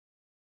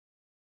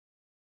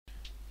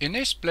In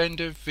this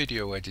Blender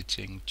video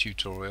editing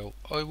tutorial,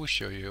 I will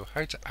show you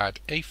how to add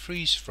a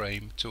freeze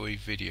frame to a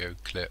video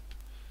clip.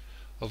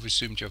 I've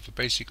assumed you have a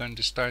basic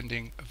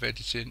understanding of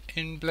editing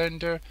in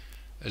Blender.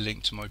 A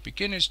link to my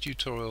beginner's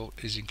tutorial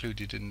is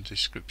included in the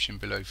description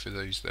below for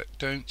those that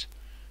don't.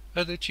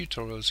 Other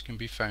tutorials can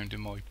be found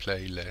in my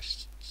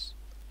playlists.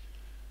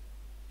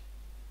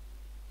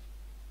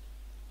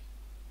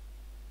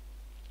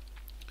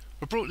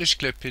 I brought this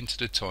clip into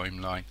the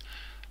timeline,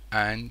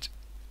 and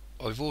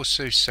I've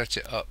also set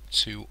it up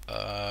to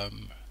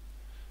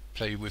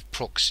play with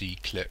proxy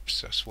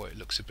clips. That's why it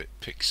looks a bit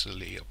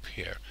pixely up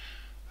here.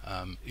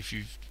 If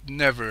you've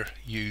never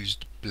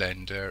used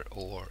Blender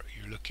or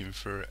you're looking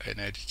for an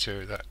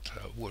editor that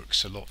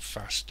works a lot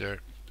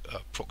faster,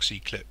 proxy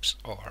clips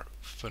are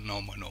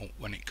phenomenal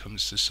when it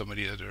comes to some of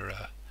the other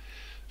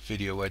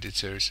video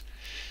editors.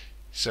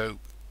 So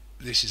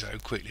this is how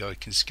quickly I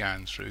can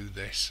scan through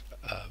this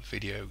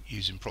video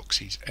using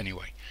proxies.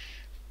 Anyway,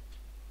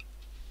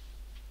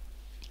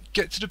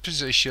 get to the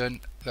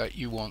position that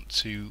you want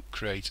to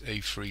create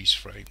a freeze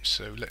frame.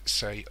 So let's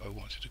say I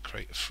wanted to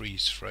create a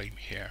freeze frame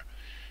here.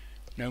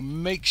 Now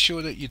make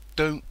sure that you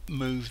don't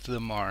move the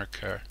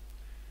marker,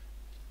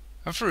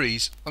 and for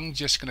ease I'm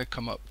just going to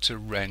come up to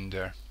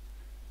render,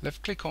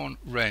 left click on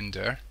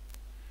render,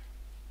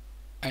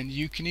 and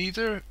you can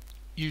either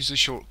use the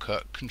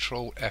shortcut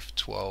Control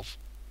F12,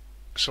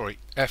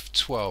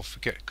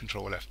 forget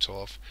Control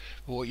F12.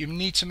 But what you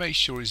need to make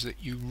sure is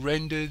that you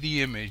render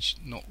the image,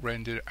 not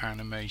render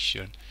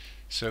animation.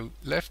 So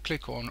left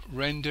click on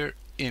render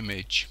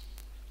image,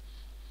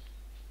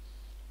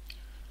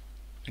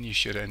 and you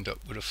should end up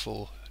with a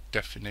full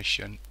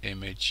definition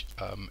image.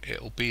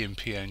 It'll be in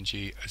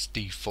PNG as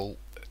default,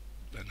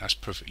 and that's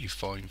perfectly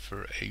fine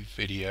for a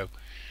video.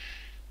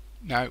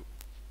 Now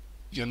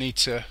you'll need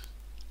to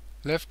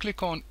left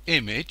click on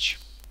image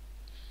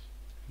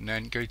and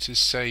then go to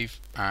save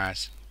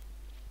as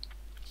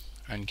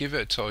and give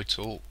it a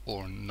title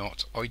or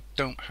not. I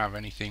don't have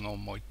anything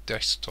on my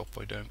desktop,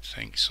 I don't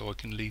think, so I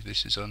can leave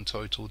this as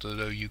untitled,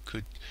 although you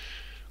could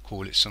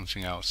call it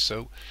something else.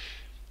 So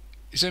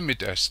it's in my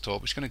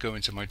desktop, it's going to go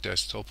into my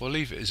desktop. I'll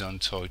leave it as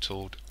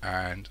untitled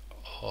and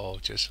I'll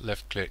just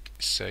left click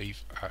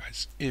save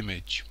as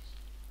image.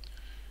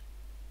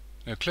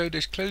 Now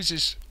close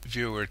this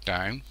viewer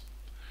down,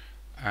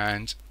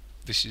 and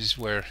this is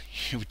where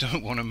you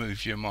don't want to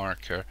move your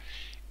marker.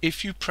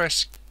 If you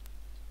press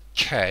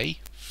K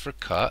for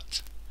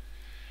cut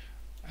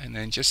and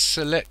then just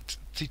select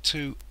the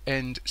two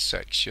end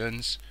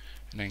sections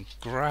and then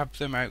grab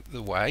them out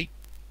the way.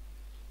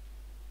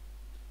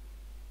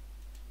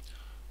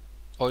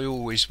 I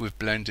always with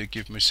Blender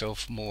give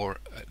myself more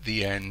at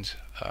the end.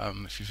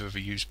 If you've ever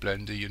used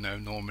Blender, you know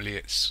normally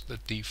it's the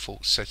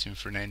default setting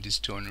for an end is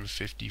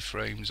 250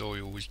 frames. I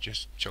always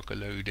just chuck a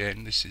load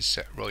in. This is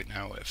set right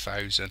now at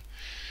 1000.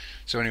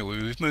 So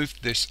anyway, we've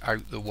moved this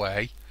out the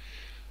way,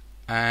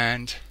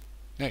 and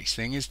next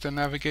thing is to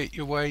navigate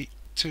your way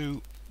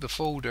to the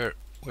folder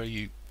where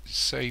you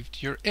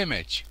saved your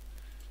image.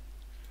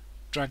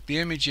 Drag the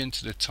image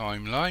into the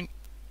timeline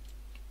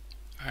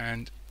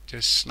and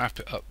just snap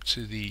it up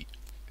to the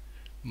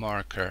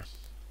marker.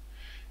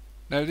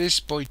 Now this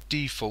by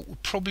default will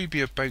probably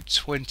be about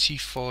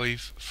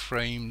 25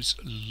 frames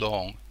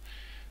long,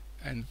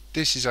 and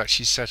this is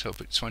actually set up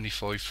at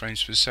 25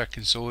 frames per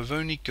second, so I've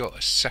only got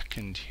a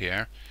second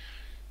here.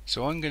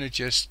 So I'm going to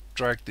just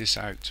drag this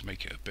out to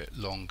make it a bit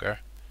longer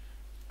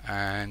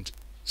and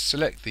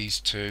select these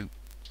two,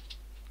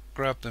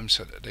 grab them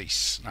so that they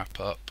snap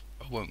up.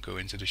 I won't go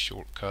into the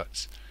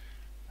shortcuts,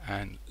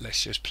 and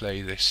let's just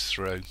play this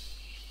through.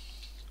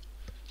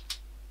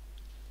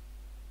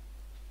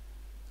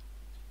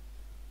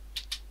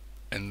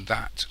 And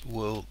that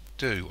will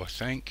do, I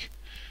think.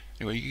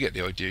 Anyway, you get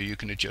the idea. You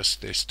can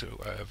adjust this to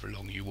however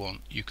long you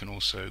want. You can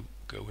also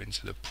go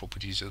into the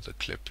properties of the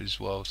clip as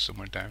well,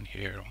 somewhere down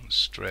here on the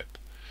strip,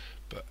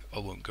 but I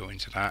won't go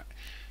into that.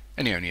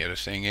 And the only other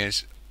thing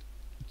is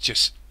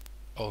just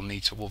I'll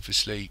need to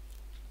obviously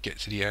get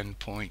to the end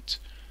point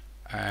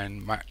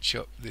and match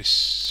up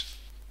this,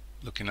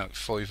 looking at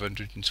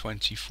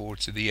 524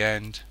 to the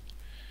end,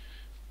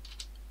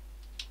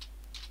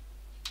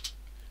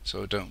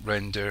 so I don't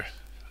render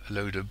a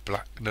load of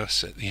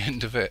blackness at the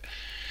end of it.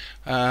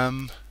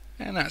 And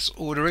that's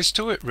all there is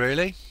to it,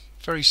 really.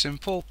 Very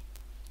simple,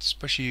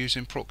 especially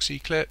using proxy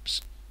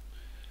clips.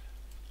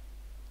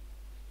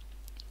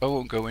 I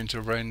won't go into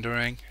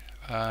rendering.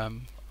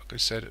 Like I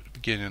said at the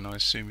beginning, I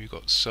assume you've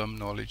got some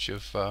knowledge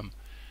of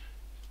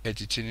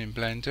editing in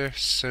Blender,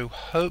 so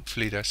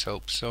hopefully that's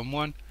helped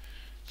someone.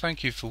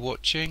 Thank you for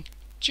watching.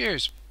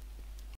 Cheers.